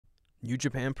New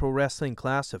Japan Pro Wrestling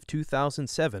Class of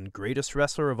 2007 Greatest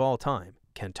Wrestler of All Time,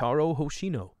 Kentaro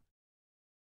Hoshino.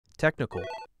 Technical.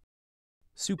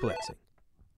 Suplexing.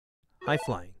 High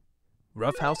Flying.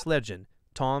 Roughhouse Legend,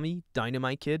 Tommy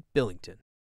Dynamite Kid Billington.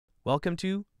 Welcome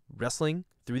to Wrestling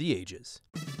Through the Ages.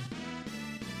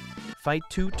 Fight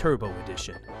 2 Turbo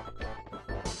Edition.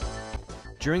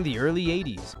 During the early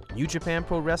 80s, New Japan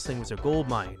Pro Wrestling was a gold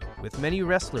mine, with many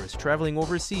wrestlers traveling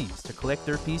overseas to collect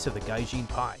their piece of the gaijin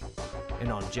pie.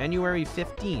 And on January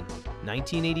 15,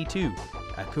 1982,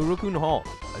 at Kurokun Hall,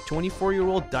 a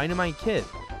 24-year-old Dynamite Kid,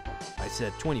 I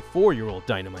said 24-year-old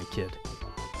Dynamite Kid,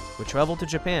 would travel to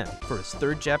Japan for his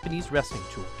third Japanese wrestling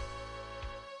tour,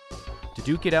 to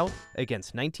duke it out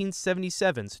against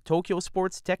 1977's Tokyo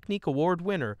Sports Technique Award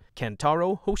winner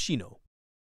Kentaro Hoshino.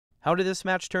 How did this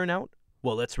match turn out?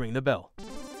 Well, let's ring the bell.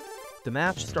 The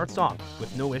match starts off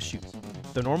with no issues.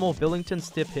 The normal Billington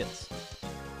stiff hits.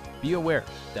 Be aware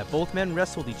that both men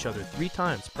wrestled each other 3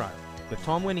 times prior, with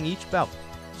Tom winning each bout,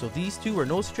 so these two are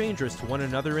no strangers to one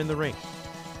another in the ring.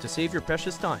 To save your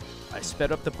precious time, I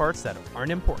sped up the parts that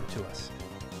aren't important to us.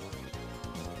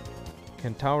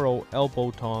 Kentaro elbow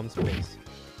Tom's face.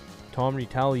 Tom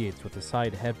retaliates with a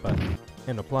side headbutt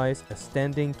and applies a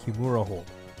standing Kimura hold,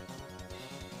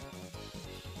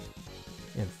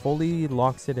 and fully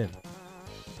locks it in,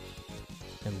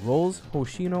 and rolls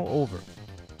Hoshino over,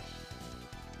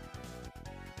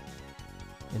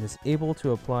 and is able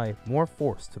to apply more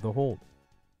force to the hold.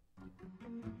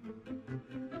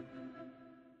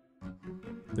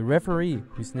 The referee,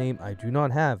 whose name I do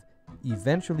not have,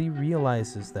 eventually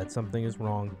realizes that something is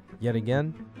wrong yet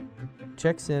again,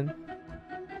 checks in,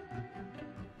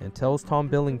 and tells Tom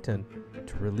Billington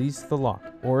to release the lock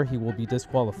or he will be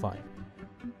disqualified.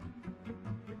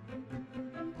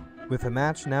 With the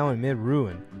match now in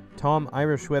mid-ruin, Tom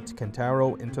Irish whips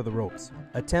Kentaro into the ropes,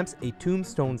 attempts a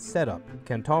tombstone setup.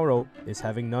 Kentaro is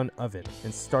having none of it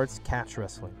and starts catch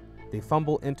wrestling. They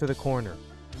fumble into the corner.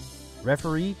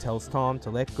 Referee tells Tom to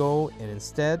let go, and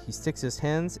instead he sticks his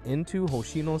hands into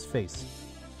Hoshino's face.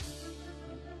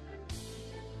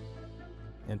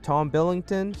 And Tom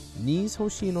Billington knees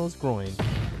Hoshino's groin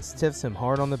and stiffs him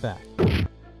hard on the back.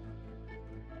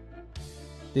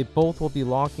 They both will be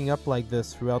locking up like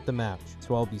this throughout the match,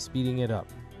 so I'll be speeding it up.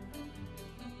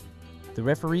 The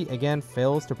referee again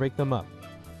fails to break them up.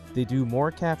 They do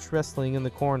more catch wrestling in the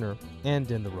corner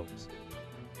and in the ropes,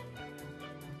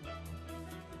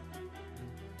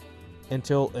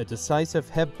 until a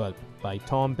decisive headbutt by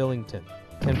Tom Billington.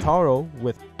 Kentaro,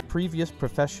 with previous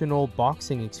professional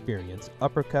boxing experience,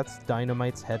 uppercuts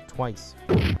Dynamite's head twice.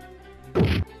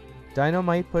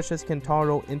 Dynamite pushes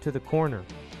Kentaro into the corner.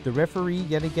 The referee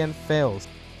yet again fails,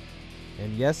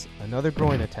 and yes, another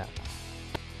groin attack.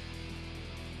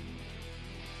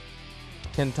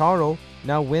 Kentaro,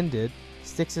 now winded,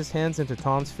 sticks his hands into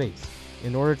Tom's face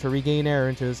in order to regain air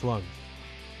into his lungs,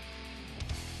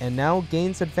 and now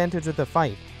gains advantage of the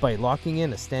fight by locking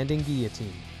in a standing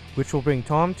guillotine, which will bring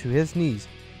Tom to his knees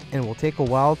and will take a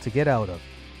while to get out of.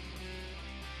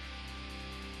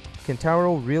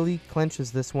 Kentaro really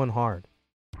clenches this one hard.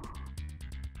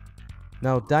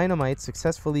 Now Dynamite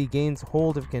successfully gains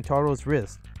hold of Kentaro's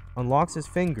wrist, unlocks his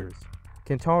fingers.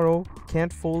 Kentaro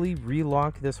can't fully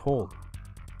relock this hold,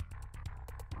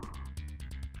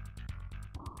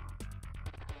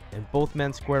 and both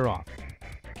men square off.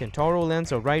 Kentaro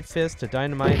lands a right fist to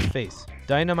Dynamite's face.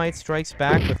 Dynamite strikes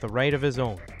back with a right of his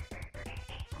own.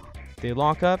 They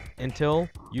lock up until,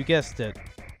 you guessed it,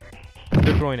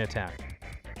 the groin attack.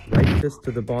 Right fist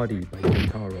to the body by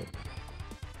Kentaro.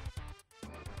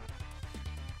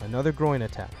 Another groin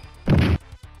attack.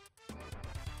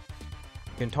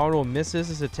 Kentaro misses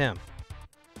his attempt.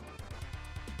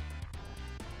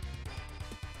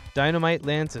 Dynamite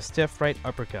lands a stiff right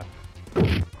uppercut.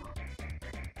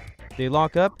 They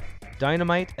lock up.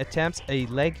 Dynamite attempts a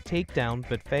leg takedown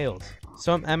but fails.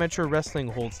 Some amateur wrestling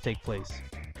holds take place,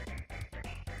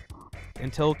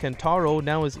 until Kentaro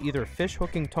now is either fish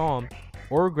hooking Tom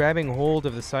or grabbing hold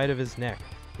of the side of his neck.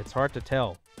 It's hard to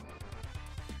tell.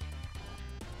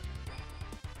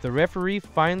 The referee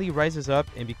finally rises up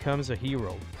and becomes a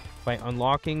hero by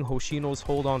unlocking Hoshino's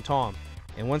hold on Tom,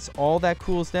 and once all that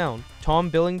cools down, Tom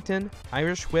Billington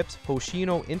Irish whips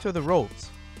Hoshino into the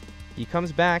ropes. He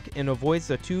comes back and avoids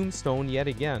the tombstone yet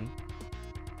again.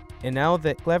 And now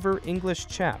the clever English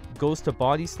chap goes to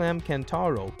body slam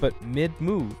Kentaro, but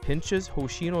mid-move pinches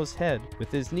Hoshino's head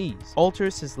with his knees,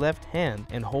 alters his left hand,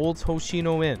 and holds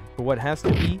Hoshino in for what has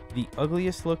to be the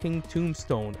ugliest looking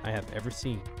tombstone I have ever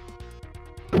seen.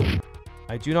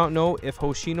 I do not know if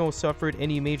Hoshino suffered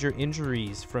any major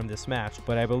injuries from this match,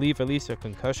 but I believe at least a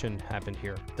concussion happened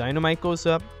here. Dynamite goes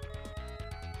up,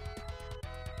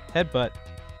 Headbutt.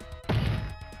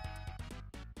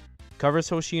 Covers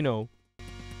Hoshino.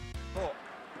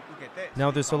 Now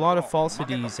there's a lot of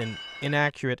falsities and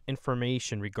inaccurate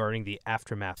information regarding the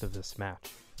aftermath of this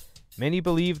match. Many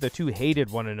believe the two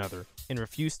hated one another and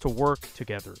refused to work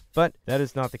together, but that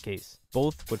is not the case.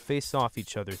 Both would face off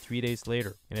each other 3 days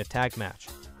later in a tag match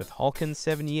with Hulkin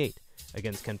 78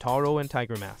 against Kentaro and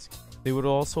Tiger Mask. They would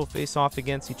also face off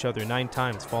against each other 9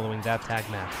 times following that tag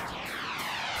match.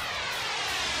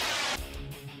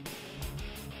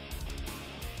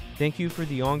 Thank you for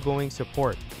the ongoing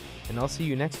support, and I'll see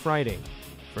you next Friday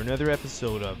for another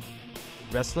episode of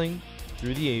Wrestling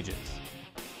Through the Ages.